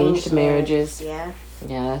marriages. Yeah.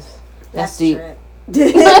 Yeah, that's deep.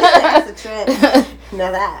 That's a trend.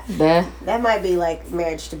 Now that might be like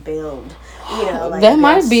marriage to build. Like that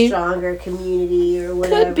might be stronger community or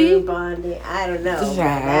whatever. Could be bonding. I don't know.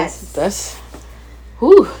 That's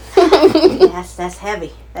whew. That's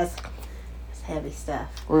heavy. That's heavy stuff.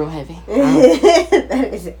 Real heavy. That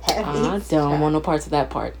is heavy. I don't want no parts of that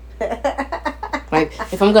part. Like,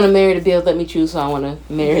 if I'm gonna marry to build, let me choose who I want to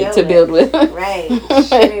marry to build with. Right.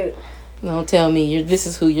 Shoot. Don't tell me this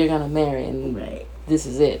is who you're gonna marry and this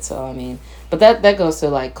is it. So I mean, but that goes to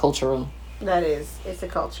like cultural. It's a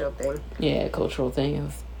cultural thing. Yeah, cultural thing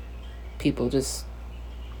of people just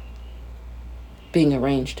being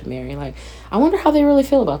arranged to marry. Like, I wonder how they really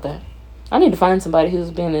feel about that. I need to find somebody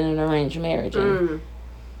who's been in an arranged marriage and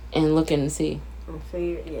look and see.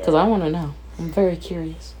 Because I want to know. I'm very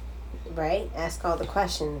curious. Right? Ask all the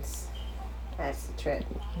questions. That's the trick.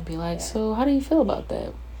 Be like, so how do you feel about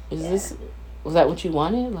that? Was that what you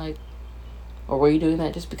wanted? Like, or were you doing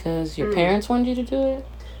that just because your parents wanted you to do it?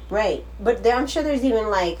 Right. But I'm sure there's even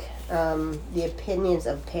like the opinions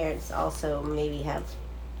of parents also maybe have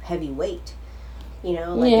heavy weight.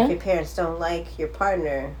 If your parents don't like your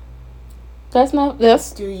partner, do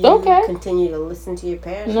you continue to listen to your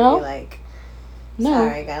parents? No. And be like,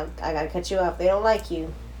 sorry, I gotta cut you off. They don't like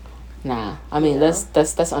you. Nah, I mean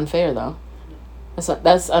that's unfair though.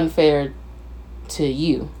 That's unfair to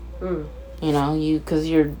you. Because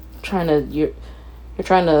you're trying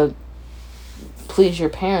to please your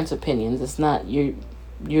parents' opinions. It's not you're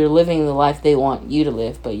living the life they want you to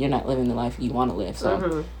live, but you're not living the life you want to live.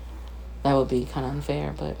 So that would be kind of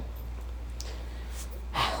unfair. But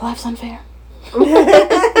life's unfair.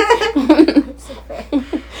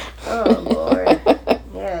 Oh Lord.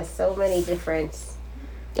 Yeah, so many different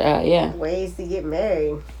ways to get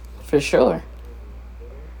married. For sure.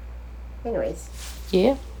 Anyways.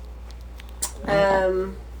 Yeah.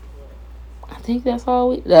 I think that's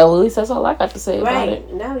all at least that's all I got to say about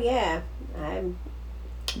it. No, yeah. I'm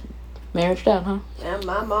married out, huh?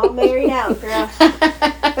 I'm all married out, girl.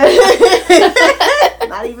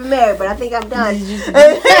 Not even married, but I think I'm done.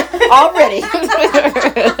 Already.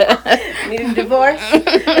 Need a divorce?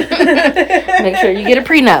 Make sure you get a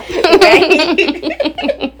prenup.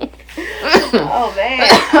 Oh man,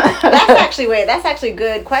 that's actually a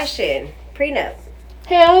good question. Prenup.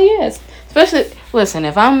 Hell yes. Especially, listen,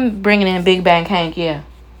 if I'm bringing in Big Bank Hank, yeah.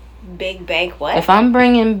 Big Bank what? If I'm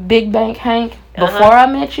bringing Big Bank Hank before I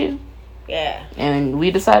met you, yeah, and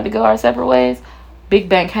we decided to go our separate ways, Big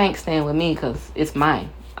Bank Hank staying with me because it's mine.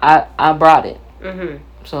 I brought it.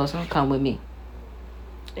 So it's going to come with me.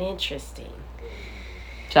 Interesting.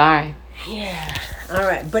 Sorry. Yeah. All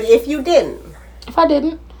right. But if you didn't. If I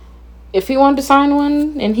didn't. If he wanted to sign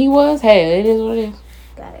one and he was, hey, it is what it is.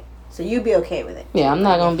 Got it. So you'd be okay with it. Yeah, I'm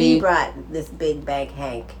not going to be. If he brought this Big Bank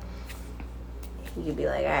Hank, you could be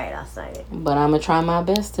like, all right, I'll sign it. But I'm going to try my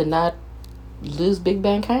best to not lose Big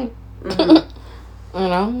Bank Hank. Be like,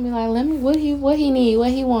 what he need,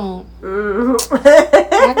 what he want.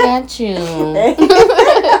 I got you.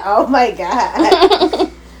 Oh my God.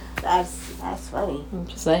 That's funny. I'm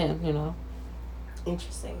just saying,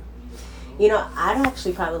 Interesting. I'd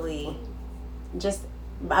actually probably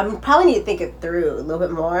I probably need to think it through a little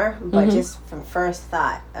bit more, but just from first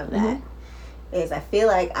thought of that is I feel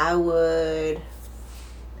like I would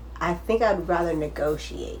rather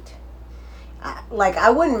negotiate. I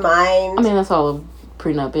wouldn't mind. I mean, that's all a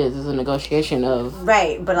prenup is a negotiation of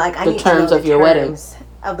right, but I the need terms to know of your wedding,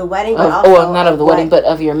 of the wedding, but also not of the wedding, but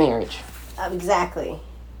of your marriage. Exactly,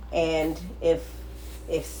 and if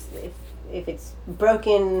it's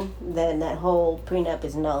broken, then that whole prenup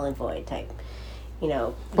is null and void type.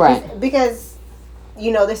 Right? Because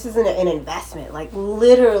this isn't an investment, like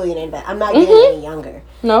literally an investment. I'm not getting any younger.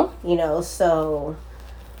 No. So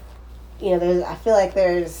I feel like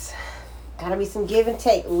there's gotta be some give and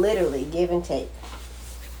take, literally give and take,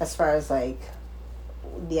 as far as like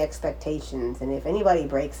the expectations, and if anybody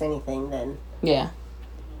breaks anything, then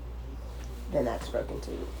that's broken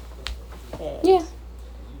too. And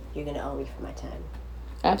you're gonna owe me for my time.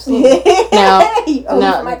 Absolutely. Now, you owe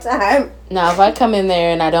me for my time. Now, if I come in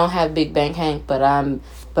there and I don't have Big Bank Hank, but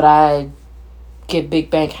I get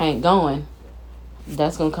Big Bank Hank going,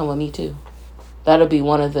 that's gonna come with me too. That'll be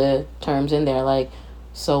one of the terms in there. Like,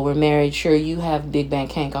 so we're married. Sure, you have Big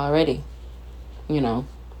Bank Hank already.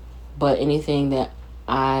 But anything that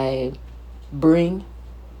I bring,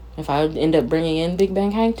 if I end up bringing in Big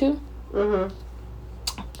Bank Hank too,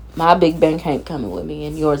 my Big Bank Hank coming with me,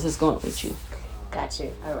 and yours is going with you. Got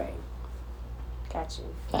you. All right. Got you.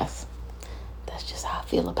 That's just how I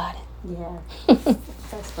feel about it. Yeah.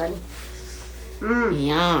 That's funny.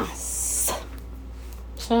 Yes.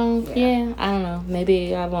 So yeah, I don't know.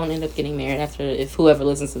 Maybe I won't end up getting married after, if whoever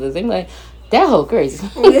listens to this, they're like, that hoe crazy.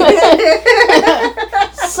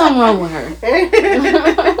 Something wrong with her.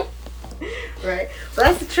 Right. Well,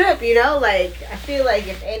 that's the trip, Like, I feel like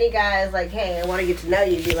if any guy is like, hey, I want to get to know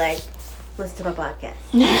you, be like, listen to my podcast.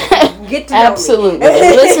 Get to know Absolutely. Me.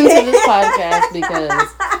 Listen to this podcast because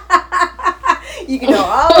you can know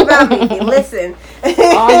all about me if you listen.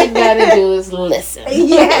 All you gotta do is listen.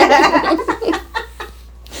 Yeah.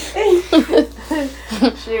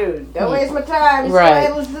 Shoot, don't waste my time.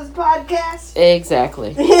 Right. Listen to this podcast.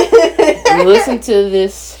 Exactly. You listen to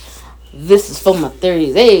this. This is for my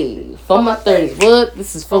 30s. Hey, for my 30s. What?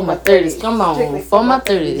 This is for my 30s. Come on. For my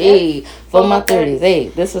 30s. Hey, for my 30s. Hey,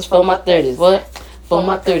 this is for my 30s. What? For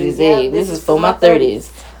my 30s. Hey, this is for my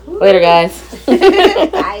 30s. Later, guys.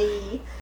 Bye.